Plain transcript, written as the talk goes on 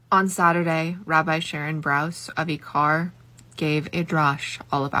On Saturday, Rabbi Sharon Brous of Ikar gave a drash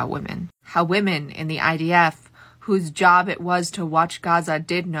all about women. How women in the IDF, whose job it was to watch Gaza,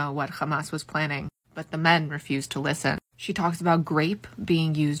 did know what Hamas was planning, but the men refused to listen. She talks about grape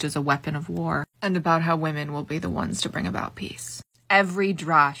being used as a weapon of war, and about how women will be the ones to bring about peace. Every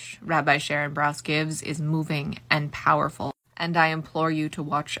drash Rabbi Sharon Brous gives is moving and powerful, and I implore you to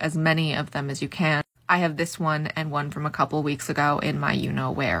watch as many of them as you can. I have this one and one from a couple weeks ago in my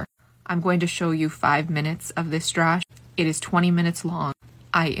you-know-where. I'm going to show you 5 minutes of this drash. It is 20 minutes long.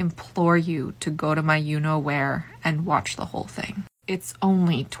 I implore you to go to my you-know-where and watch the whole thing. It's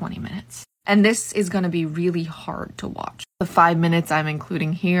only 20 minutes. And this is going to be really hard to watch. The 5 minutes I'm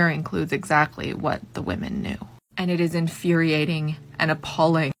including here includes exactly what the women knew. And it is infuriating and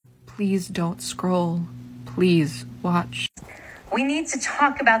appalling. Please don't scroll. Please watch. We need to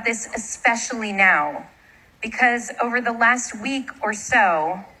talk about this especially now, because over the last week or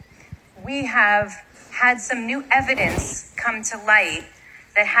so, we have had some new evidence come to light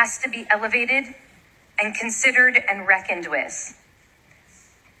that has to be elevated and considered and reckoned with.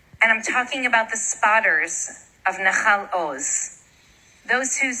 And I'm talking about the spotters of Nahal Oz,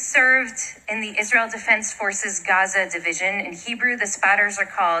 those who served in the Israel Defense Forces Gaza Division. In Hebrew, the spotters are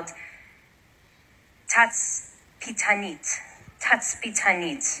called Tatzpitanit.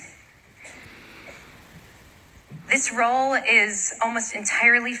 This role is almost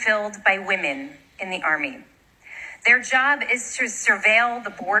entirely filled by women in the army. Their job is to surveil the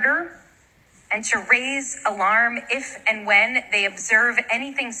border and to raise alarm if and when they observe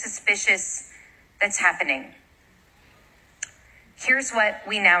anything suspicious that's happening. Here's what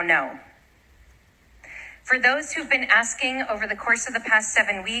we now know. For those who've been asking over the course of the past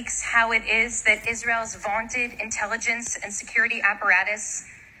 7 weeks how it is that Israel's vaunted intelligence and security apparatus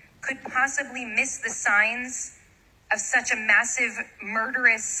could possibly miss the signs of such a massive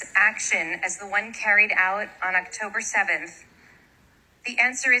murderous action as the one carried out on October 7th, the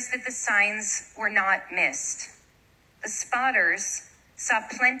answer is that the signs were not missed. The spotters saw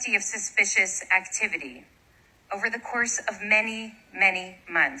plenty of suspicious activity over the course of many, many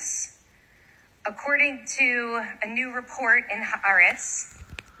months. According to a new report in Haaretz,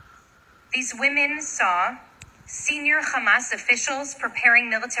 these women saw senior Hamas officials preparing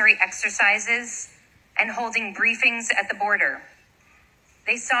military exercises and holding briefings at the border.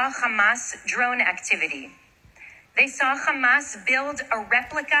 They saw Hamas drone activity. They saw Hamas build a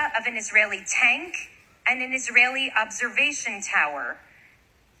replica of an Israeli tank and an Israeli observation tower.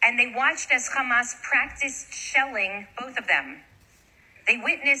 And they watched as Hamas practiced shelling both of them. They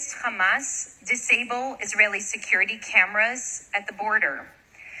witnessed Hamas disable Israeli security cameras at the border.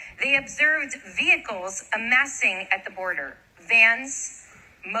 They observed vehicles amassing at the border, vans,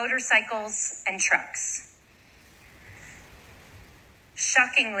 motorcycles, and trucks.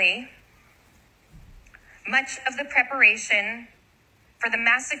 Shockingly, much of the preparation for the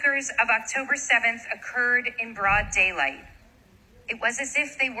massacres of October 7th occurred in broad daylight. It was as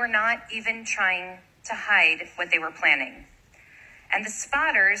if they were not even trying to hide what they were planning. And the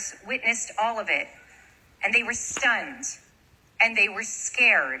spotters witnessed all of it, and they were stunned, and they were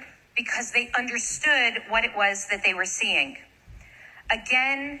scared because they understood what it was that they were seeing.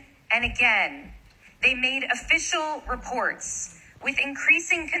 Again and again, they made official reports with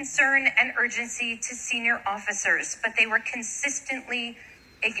increasing concern and urgency to senior officers, but they were consistently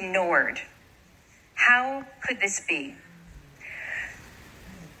ignored. How could this be?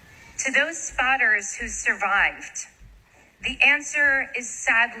 To those spotters who survived, the answer is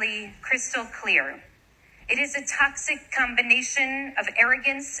sadly crystal clear. It is a toxic combination of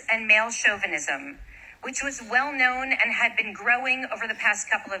arrogance and male chauvinism, which was well known and had been growing over the past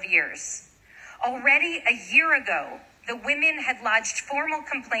couple of years. Already a year ago, the women had lodged formal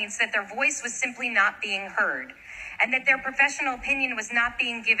complaints that their voice was simply not being heard and that their professional opinion was not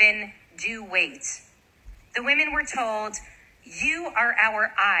being given due weight. The women were told, "You are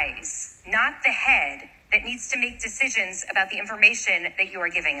our eyes, not the head that needs to make decisions about the information that you are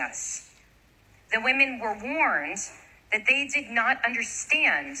giving us." The women were warned that they did not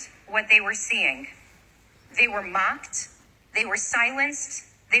understand what they were seeing. They were mocked, they were silenced,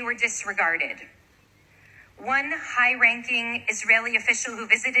 they were disregarded. One high-ranking Israeli official who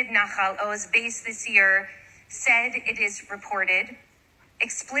visited Nahal Oz base this year said, it is reported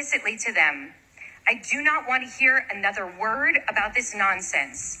explicitly to them, "I do not want to hear another word about this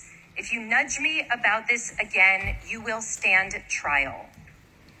nonsense. If you nudge me about this again, you will stand trial."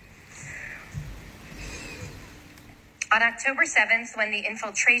 On October 7th, when the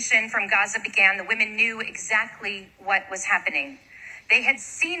infiltration from Gaza began, the women knew exactly what was happening. They had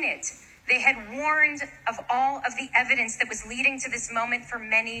seen it They had warned of all of the evidence that was leading to this moment for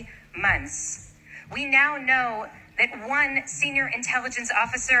many months. We now know that one senior intelligence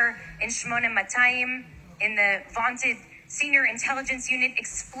officer in Shmona Matayim, in the vaunted Senior Intelligence Unit,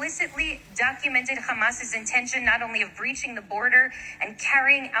 explicitly documented Hamas's intention not only of breaching the border and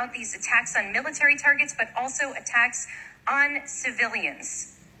carrying out these attacks on military targets, but also attacks on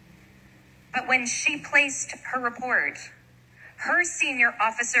civilians. But when she placed her report, her senior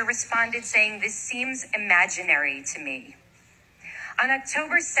officer responded saying, "This seems imaginary to me." On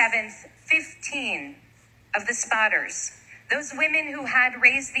October 7th, 15 of the spotters, those women who had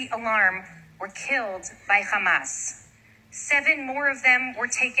raised the alarm, were killed by Hamas. 7 more of them were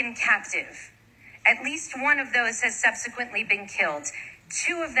taken captive. At least one of those has subsequently been killed.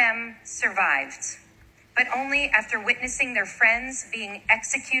 2 of them survived, but only after witnessing their friends being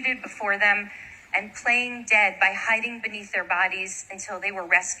executed before them and playing dead by hiding beneath their bodies until they were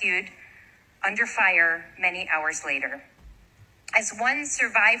rescued under fire many hours later. As one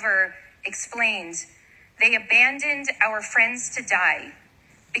survivor explained, "They abandoned our friends to die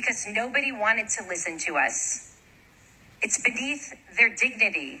because nobody wanted to listen to us. It's beneath their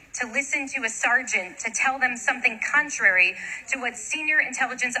dignity to listen to a sergeant to tell them something contrary to what senior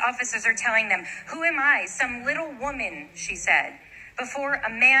intelligence officers are telling them. Who am I, some little woman," she said, "before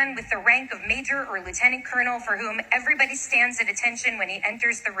a man with the rank of major or lieutenant colonel for whom everybody stands at attention when he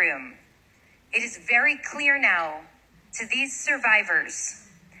enters the room." It is very clear now to these survivors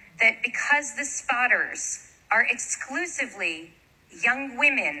that because the spotters are exclusively young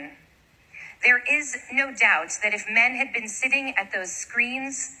women, there is no doubt that if men had been sitting at those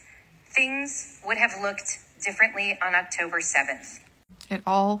screens, things would have looked differently on October 7th. It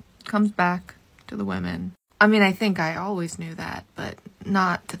all comes back to the women. I mean, I think I always knew that, but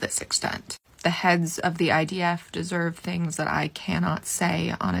not to this extent. The heads of the IDF deserve things that I cannot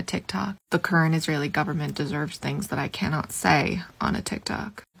say on a TikTok. The current Israeli government deserves things that I cannot say on a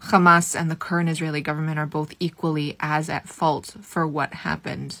TikTok. Hamas and the current Israeli government are both equally as at fault for what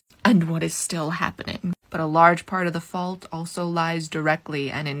happened and what is still happening. But a large part of the fault also lies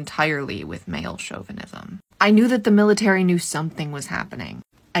directly and entirely with male chauvinism. I knew that the military knew something was happening.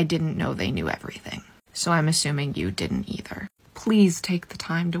 I didn't know they knew everything. So I'm assuming you didn't either. Please take the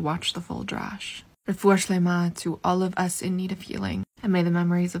time to watch the full drash. Refuah Shlema to all of us in need of healing, and may the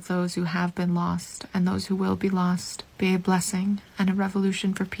memories of those who have been lost and those who will be lost be a blessing and a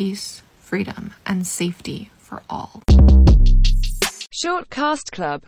revolution for peace, freedom, and safety for all. Shortcast Club